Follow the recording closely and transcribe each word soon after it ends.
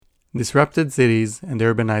Disrupted Cities and the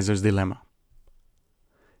Urbanizer's Dilemma.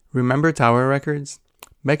 Remember Tower Records?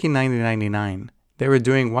 Back in 1999, they were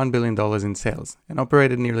doing $1 billion in sales and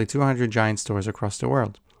operated nearly 200 giant stores across the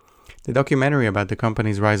world. The documentary about the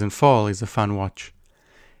company's rise and fall is a fun watch.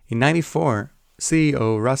 In 1994,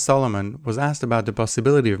 CEO Russ Solomon was asked about the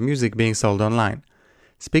possibility of music being sold online.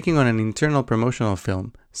 Speaking on an internal promotional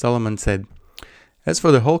film, Solomon said, "As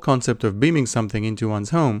for the whole concept of beaming something into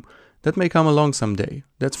one's home, that may come along someday,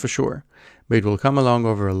 that's for sure, but it will come along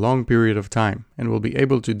over a long period of time, and we'll be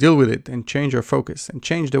able to deal with it and change our focus and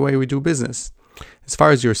change the way we do business. As far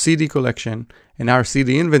as your CD collection, and our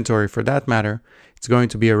CD inventory for that matter, it's going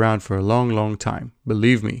to be around for a long, long time,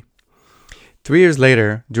 believe me." 3 years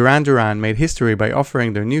later, Duran Duran made history by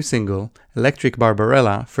offering their new single, Electric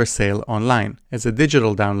Barbarella, for sale online, as a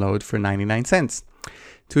digital download for 99 cents.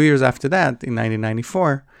 2 years after that, in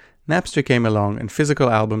 1994, Napster came along and physical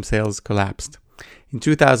album sales collapsed. In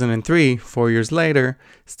 2003, 4 years later,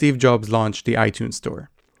 Steve Jobs launched the iTunes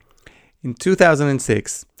Store. In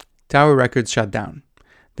 2006, Tower Records shut down.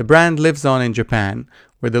 The brand lives on in Japan,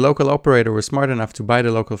 where the local operator was smart enough to buy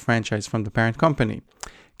the local franchise from the parent company.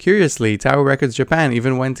 Curiously, Tower Records Japan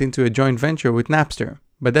even went into a joint venture with Napster,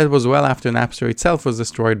 but that was well after Napster itself was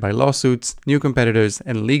destroyed by lawsuits, new competitors,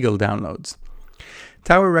 and legal downloads.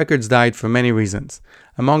 Tower Records died for many reasons.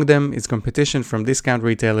 Among them is competition from discount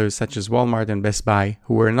retailers such as Walmart and Best Buy,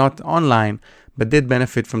 who were not online but did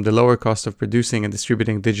benefit from the lower cost of producing and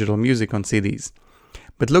distributing digital music on CDs.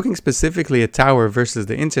 But looking specifically at Tower versus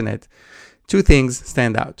the internet, two things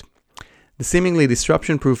stand out: the seemingly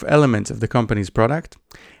disruption-proof elements of the company's product,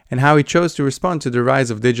 and how it chose to respond to the rise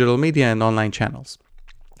of digital media and online channels.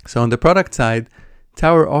 So on the product side,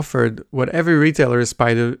 Tower offered what every retailer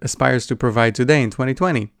aspires to provide today in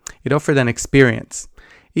 2020. It offered an experience.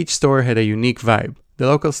 Each store had a unique vibe. The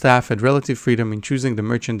local staff had relative freedom in choosing the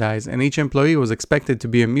merchandise, and each employee was expected to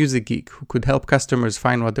be a music geek who could help customers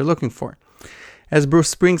find what they're looking for. As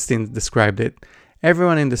Bruce Springsteen described it,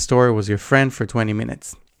 everyone in the store was your friend for 20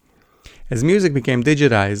 minutes. As music became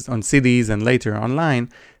digitized on CDs and later online,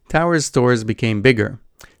 Tower's stores became bigger.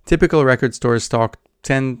 Typical record stores stocked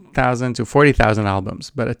 10,000 to 40,000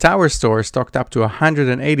 albums, but a Tower store stocked up to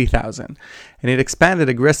 180,000, and it expanded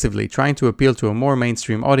aggressively, trying to appeal to a more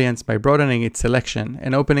mainstream audience by broadening its selection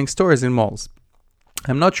and opening stores in malls.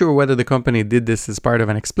 I'm not sure whether the company did this as part of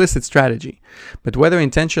an explicit strategy, but whether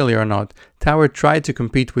intentionally or not, Tower tried to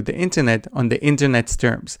compete with the internet on the internet's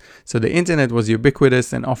terms. So the internet was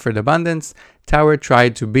ubiquitous and offered abundance. Tower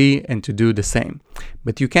tried to be and to do the same.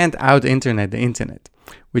 But you can't out-internet the internet.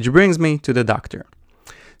 Which brings me to the doctor.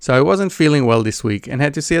 So I wasn't feeling well this week and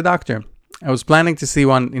had to see a doctor. I was planning to see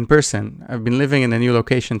one in person. I've been living in a new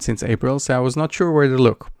location since April, so I was not sure where to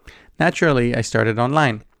look. Naturally, I started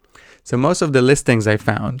online. So most of the listings I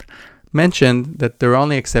found mentioned that they're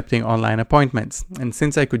only accepting online appointments. And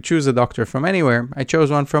since I could choose a doctor from anywhere, I chose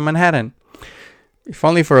one from Manhattan. If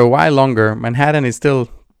only for a while longer, Manhattan is still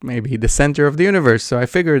maybe the center of the universe, so I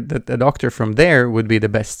figured that a doctor from there would be the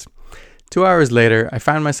best. 2 hours later, I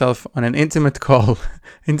found myself on an intimate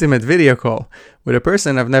video call, with a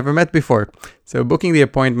person I've never met before. So booking the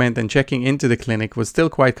appointment and checking into the clinic was still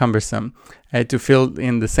quite cumbersome. I had to fill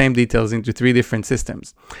in the same details into 3 different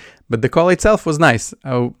systems. But the call itself was nice.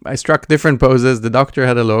 I struck different poses, the doctor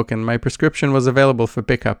had a look, and my prescription was available for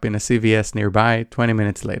pickup in a CVS nearby 20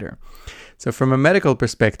 minutes later. So from a medical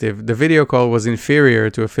perspective, the video call was inferior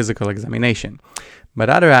to a physical examination. But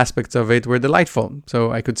other aspects of it were delightful,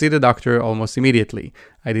 so I could see the doctor almost immediately.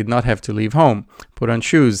 I did not have to leave home, put on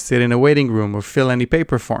shoes, sit in a waiting room, or fill any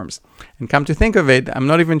paper forms. And come to think of it, I'm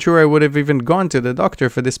not even sure I would have even gone to the doctor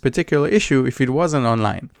for this particular issue if it wasn't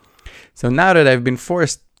online. So now that I've been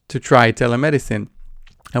forced to try telemedicine,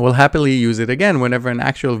 I will happily use it again whenever an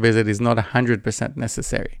actual visit is not 100%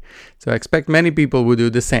 necessary. So I expect many people will do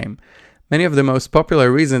the same. Many of the most popular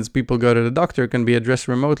reasons people go to the doctor can be addressed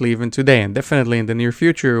remotely even today, and definitely in the near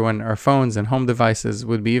future when our phones and home devices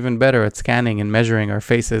would be even better at scanning and measuring our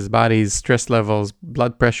faces, bodies, stress levels,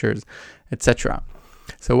 blood pressures, etc.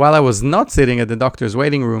 So while I was not sitting at the doctor's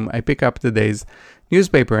waiting room, I picked up today's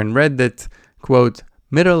newspaper and read that, quote,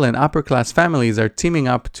 middle and upper class families are teaming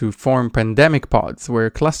up to form pandemic pods, where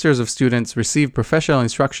clusters of students receive professional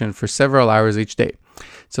instruction for several hours each day.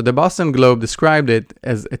 So the Boston Globe described it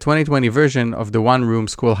as a 2020 version of the one-room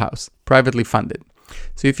schoolhouse, privately funded.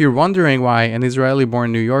 So if you're wondering why an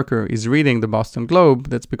Israeli-born New Yorker is reading the Boston Globe,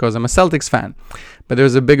 that's because I'm a Celtics fan. But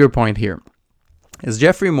there's a bigger point here. As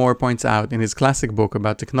Jeffrey Moore points out in his classic book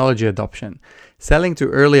about technology adoption, selling to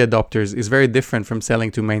early adopters is very different from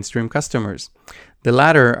selling to mainstream customers. The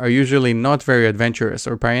latter are usually not very adventurous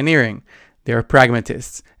or pioneering. They are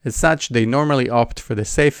pragmatists. As such, they normally opt for the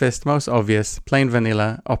safest, most obvious, plain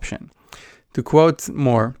vanilla option. To quote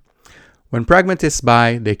Moore, when pragmatists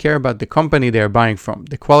buy, they care about the company they are buying from,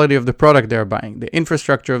 the quality of the product they are buying, the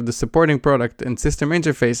infrastructure of the supporting product and system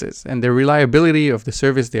interfaces, and the reliability of the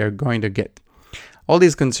service they are going to get. All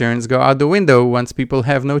these concerns go out the window once people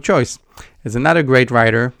have no choice. As another great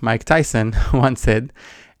writer, Mike Tyson, once said,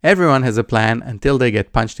 everyone has a plan until they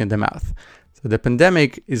get punched in the mouth. So the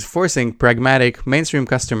pandemic is forcing pragmatic, mainstream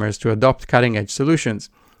customers to adopt cutting-edge solutions.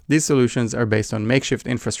 These solutions are based on makeshift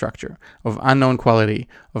infrastructure, of unknown quality,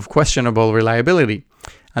 of questionable reliability.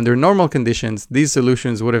 Under normal conditions, these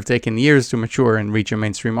solutions would have taken years to mature and reach a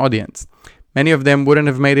mainstream audience. Many of them wouldn't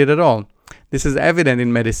have made it at all. This is evident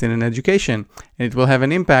in medicine and education, and it will have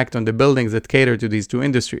an impact on the buildings that cater to these two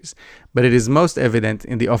industries, but it is most evident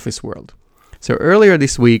in the office world. So earlier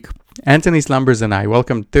this week, Anthony Slumbers and I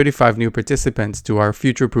welcomed 35 new participants to our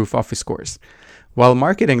Future-Proof Office course. While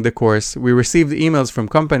marketing the course, we received emails from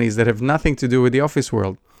companies that have nothing to do with the office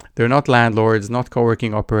world. They're not landlords, not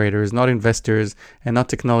co-working operators, not investors, and not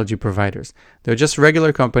technology providers. They're just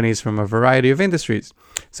regular companies from a variety of industries.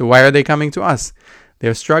 So why are they coming to us?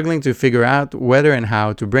 They're struggling to figure out whether and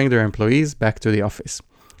how to bring their employees back to the office.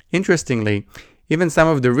 Interestingly, even some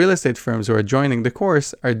of the real estate firms who are joining the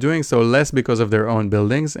course are doing so less because of their own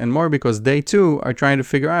buildings and more because they too are trying to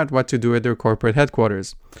figure out what to do at their corporate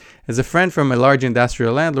headquarters. As a friend from a large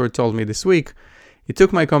industrial landlord told me this week, it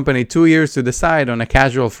took my company 2 years to decide on a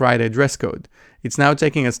casual Friday dress code. It's now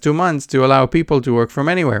taking us 2 months to allow people to work from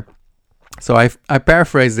anywhere. So I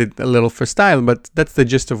paraphrased it a little for style, but that's the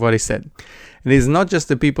gist of what he said. It is not just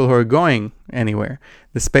the people who are going anywhere.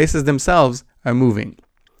 The spaces themselves are moving.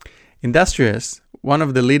 Industrious, one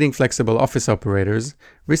of the leading flexible office operators,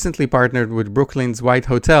 recently partnered with Brooklyn's White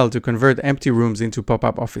Hotel to convert empty rooms into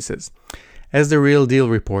pop-up offices. As The Real Deal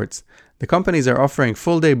reports, the companies are offering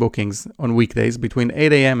full-day bookings on weekdays between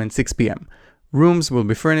 8 a.m. and 6 p.m. Rooms will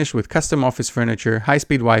be furnished with custom office furniture,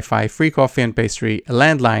 high-speed Wi-Fi, free coffee and pastry, a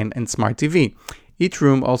landline, and smart TV. Each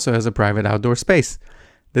room also has a private outdoor space.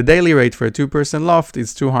 The daily rate for a 2-person loft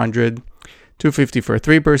is $200, $250 for a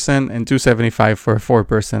 3-person, and $275 for a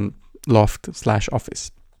 4-person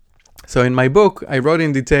loft/office. So in my book, I wrote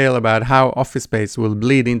in detail about how office space will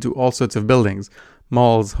bleed into all sorts of buildings,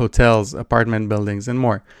 malls, hotels, apartment buildings, and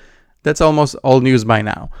more. That's almost all news by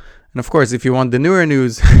now. And of course, if you want the newer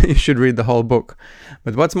news, you should read the whole book.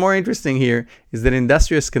 But what's more interesting here is that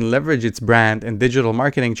Industrious can leverage its brand and digital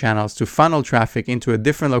marketing channels to funnel traffic into a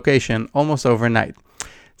different location almost overnight.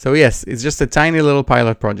 So yes, it's just a tiny little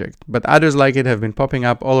pilot project, but others like it have been popping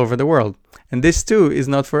up all over the world. And this too is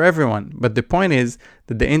not for everyone, but the point is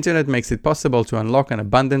that the internet makes it possible to unlock an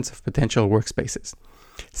abundance of potential workspaces.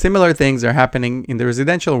 Similar things are happening in the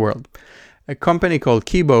residential world. A company called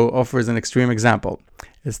Kibo offers an extreme example.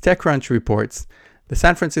 As TechCrunch reports, the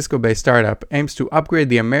San Francisco-based startup aims to upgrade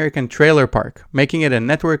the American trailer park, making it a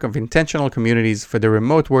network of intentional communities for the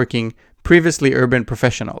remote working, previously urban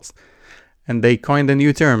professionals. And they coined a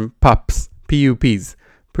new term, PUPs, P-U-Ps,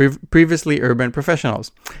 previously urban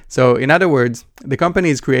professionals. So in other words, the company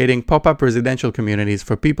is creating pop-up residential communities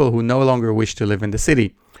for people who no longer wish to live in the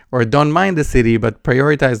city, or don't mind the city but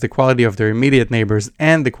prioritize the quality of their immediate neighbors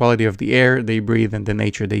and the quality of the air they breathe and the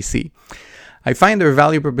nature they see. I find their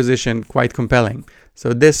value proposition quite compelling.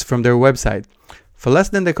 So this from their website. For less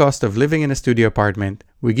than the cost of living in a studio apartment,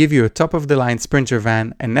 we give you a top-of-the-line Sprinter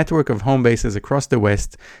van, a network of home bases across the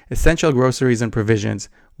West, essential groceries and provisions,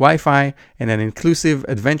 Wi-Fi, and an inclusive,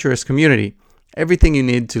 adventurous community. Everything you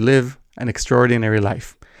need to live an extraordinary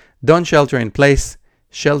life. Don't shelter in place,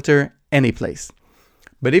 shelter any place.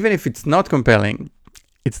 But even if it's not compelling,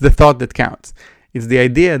 it's the thought that counts. It's the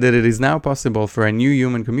idea that it is now possible for a new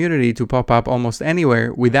human community to pop up almost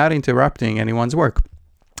anywhere without interrupting anyone's work.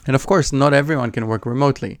 And of course, not everyone can work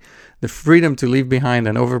remotely. The freedom to leave behind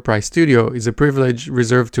an overpriced studio is a privilege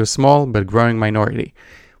reserved to a small but growing minority.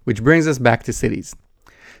 Which brings us back to cities.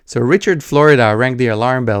 So Richard Florida rang the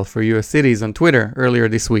alarm bell for US cities on Twitter earlier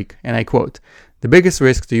this week, and I quote, "The biggest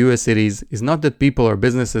risk to US cities is not that people or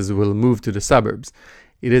businesses will move to the suburbs.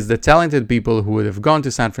 It is that talented people who would have gone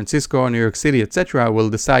to San Francisco, New York City, etc. will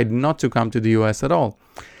decide not to come to the US at all.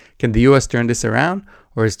 Can the US turn this around,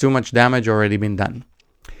 or has too much damage already been done?"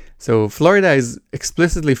 So Florida is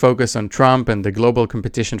explicitly focused on Trump and the global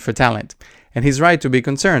competition for talent, and he's right to be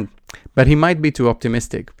concerned, but he might be too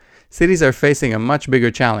optimistic. Cities are facing a much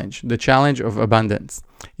bigger challenge, the challenge of abundance.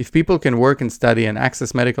 If people can work and study and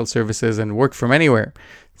access medical services and work from anywhere,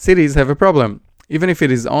 cities have a problem. Even if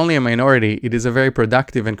it is only a minority, it is a very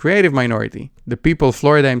productive and creative minority. The people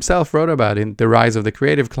Florida himself wrote about in The Rise of the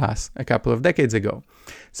Creative Class a couple of decades ago.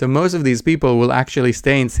 So most of these people will actually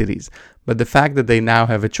stay in cities, but the fact that they now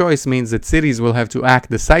have a choice means that cities will have to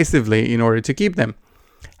act decisively in order to keep them.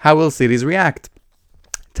 How will cities react?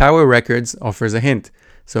 Tower Records offers a hint.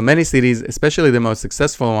 So many cities, especially the most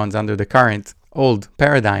successful ones under the current, old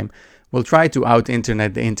paradigm, will try to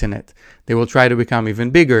out-internet the internet. They will try to become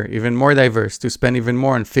even bigger, even more diverse, to spend even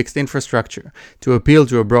more on fixed infrastructure, to appeal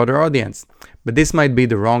to a broader audience. But this might be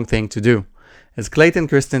the wrong thing to do. As Clayton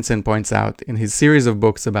Christensen points out in his series of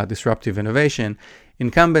books about disruptive innovation,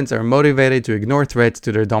 incumbents are motivated to ignore threats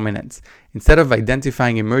to their dominance. Instead of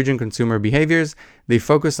identifying emerging consumer behaviors, they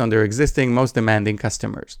focus on their existing most demanding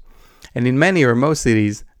customers. And in many or most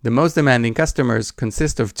cities, the most demanding customers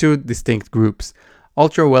consist of two distinct groups: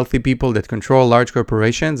 ultra-wealthy people that control large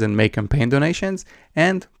corporations and make campaign donations,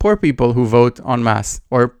 and poor people who vote en masse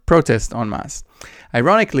or protest en masse.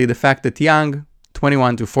 Ironically, the fact that young,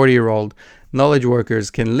 21 to 40-year-old knowledge workers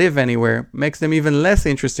can live anywhere makes them even less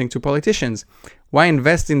interesting to politicians. Why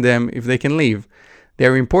invest in them if they can leave? They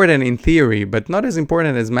are important in theory, but not as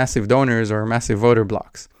important as massive donors or massive voter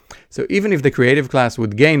blocks. So even if the creative class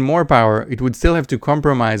would gain more power, it would still have to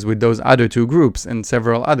compromise with those other two groups and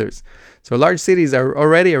several others. So large cities are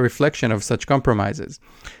already a reflection of such compromises.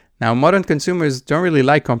 Now, modern consumers don't really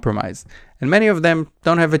like compromise, and many of them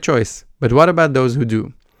don't have a choice. But what about those who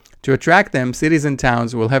do? To attract them, cities and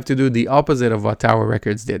towns will have to do the opposite of what Tower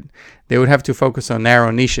Records did. They would have to focus on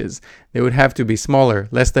narrow niches. They would have to be smaller,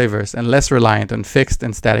 less diverse, and less reliant on fixed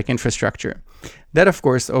and static infrastructure. That, of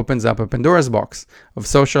course, opens up a Pandora's box of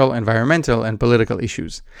social, environmental, and political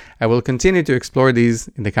issues. I will continue to explore these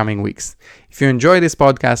in the coming weeks. If you enjoy this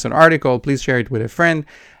podcast or article, please share it with a friend.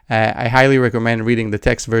 I highly recommend reading the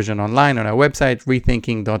text version online on our website,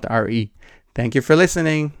 rethinking.re. Thank you for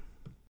listening.